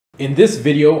In this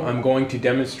video, I'm going to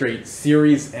demonstrate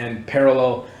series and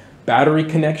parallel battery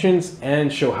connections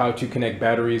and show how to connect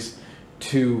batteries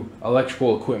to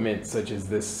electrical equipment such as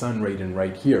this sun radon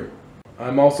right here.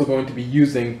 I'm also going to be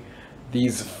using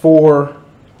these four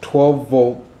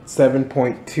 12-volt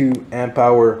 7.2 amp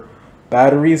hour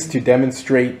batteries to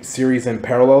demonstrate series and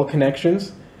parallel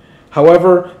connections.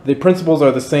 However, the principles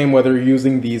are the same whether you're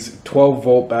using these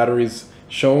 12-volt batteries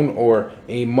shown or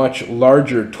a much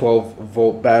larger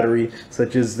 12-volt battery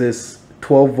such as this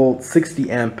 12-volt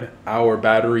 60 amp hour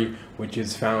battery, which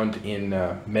is found in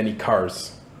many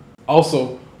cars.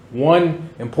 Also, one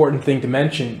important thing to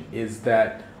mention is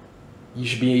that you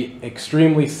should be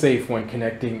extremely safe when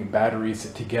connecting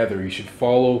batteries together. You should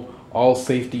follow all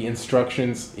safety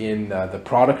instructions in the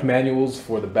product manuals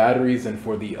for the batteries and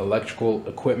for the electrical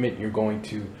equipment you're going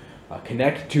to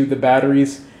connect to the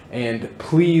batteries. And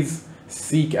please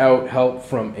seek out help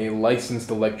from a licensed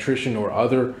electrician or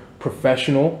other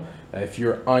professional if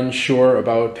you're unsure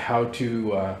about how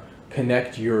to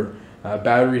connect your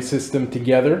battery system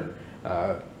together.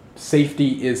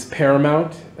 Safety is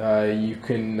paramount. You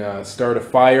can start a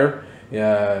fire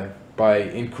by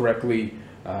incorrectly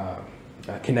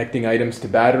connecting items to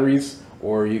batteries,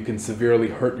 or you can severely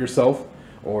hurt yourself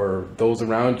or those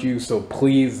around you. So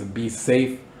please be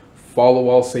safe. Follow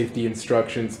all safety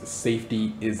instructions.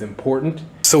 Safety is important.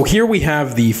 So here we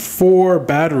have the four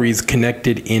batteries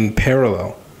connected in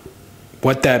parallel.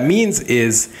 What that means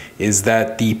is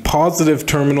that the positive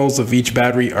terminals of each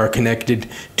battery are connected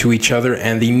to each other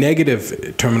and the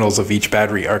negative terminals of each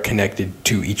battery are connected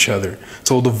to each other.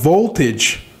 So the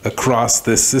voltage across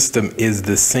this system is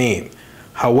the same.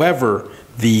 However,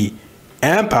 the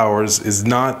amp hours is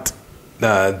not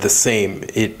the same.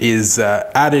 It is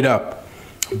added up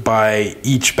by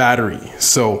each battery.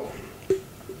 So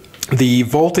the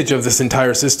voltage of this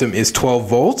entire system is 12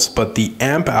 volts, but the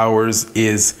amp hours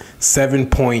is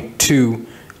 7.2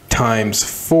 times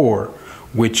 4,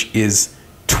 which is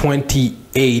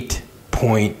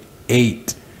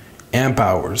 28.8 amp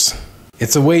hours.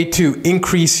 It's a way to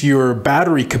increase your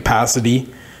battery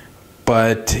capacity,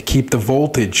 but keep the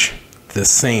voltage the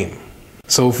same.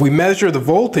 So if we measure the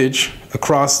voltage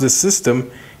across this system,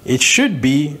 it should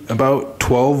be about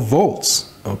 12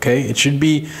 volts, okay? It should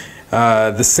be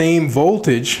the same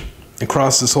voltage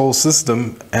across this whole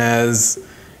system as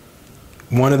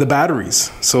one of the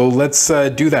batteries. So let's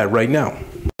do that right now.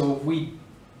 So if we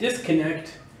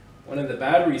disconnect one of the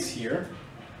batteries here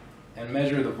and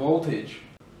measure the voltage,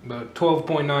 about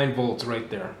 12.9 volts right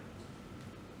there.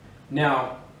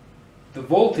 Now, the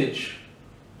voltage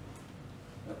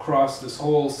across this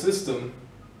whole system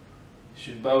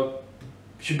should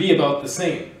be about the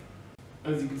same.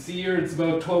 As you can see here, it's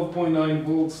about 12.9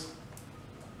 volts.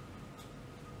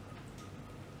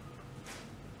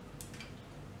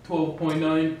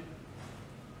 12.9.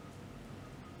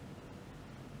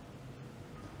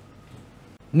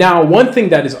 Now, one thing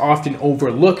that is often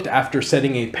overlooked after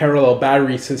setting a parallel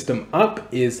battery system up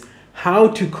is how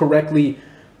to correctly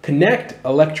connect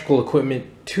electrical equipment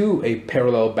to a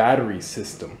parallel battery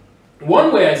system.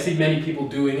 One way I see many people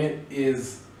doing it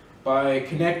is by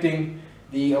connecting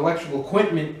the electrical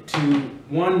equipment to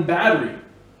one battery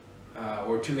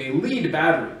or to a lead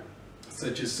battery,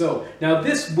 such as so. Now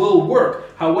this will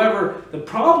work. However, the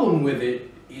problem with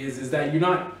it is that you're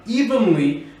not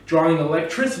evenly drawing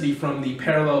electricity from the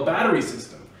parallel battery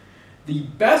system. The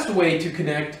best way to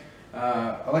connect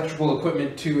electrical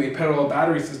equipment to a parallel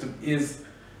battery system is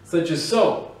such as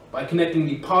so, by connecting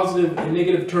the positive and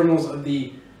negative terminals of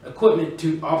the equipment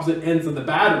to opposite ends of the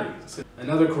battery. So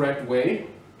another correct way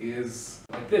is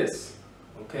like this,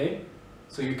 okay?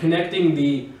 So you're connecting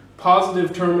the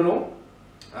positive terminal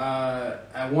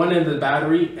at one end of the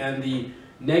battery and the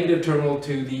negative terminal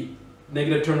to the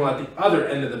negative terminal at the other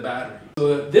end of the battery.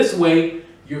 So this way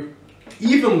you're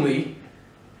evenly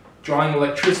drawing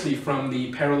electricity from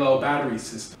the parallel battery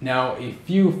system. Now, a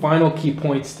few final key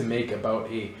points to make about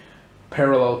a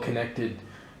parallel connected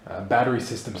battery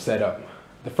system setup.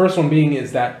 The first one being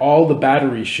is that all the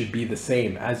batteries should be the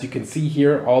same. As you can see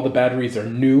here, all the batteries are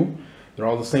new. They're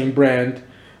all the same brand.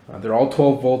 They're all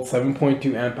 12 volt,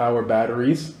 7.2 amp hour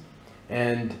batteries.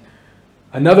 And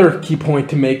another key point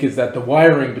to make is that the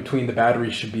wiring between the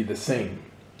batteries should be the same.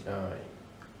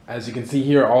 As you can see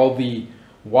here, all the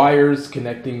wires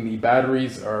connecting the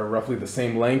batteries are roughly the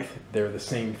same length. They're the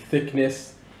same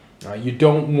thickness. You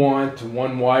don't want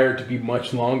one wire to be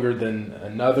much longer than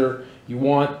another. You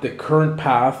want the current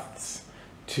paths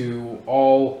to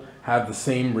all have the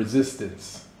same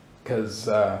resistance, because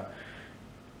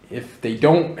if they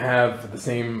don't have the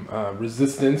same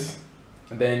resistance,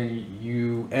 then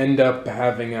you end up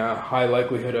having a high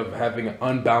likelihood of having an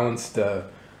unbalanced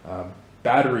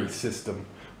battery system,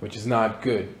 which is not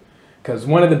good. Because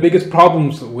one of the biggest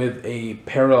problems with a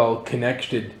parallel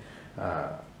connected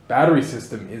battery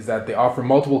system is that they offer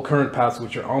multiple current paths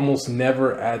which are almost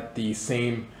never at the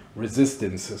same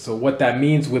resistance. So what that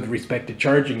means with respect to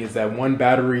charging is that one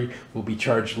battery will be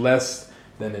charged less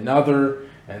than another,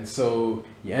 and so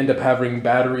you end up having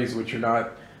batteries which are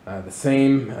not at the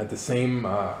same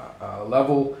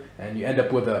level, and you end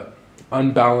up with an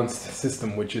unbalanced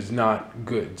system, which is not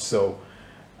good. So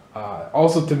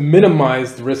also, to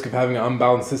minimize the risk of having an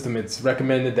unbalanced system, it's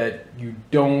recommended that you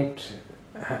don't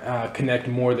connect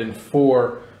more than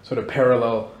 4 sort of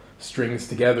parallel strings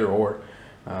together, or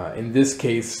in this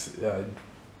case,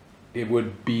 it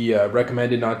would be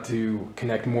recommended not to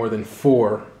connect more than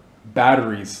 4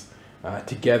 batteries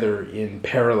together in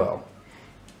parallel.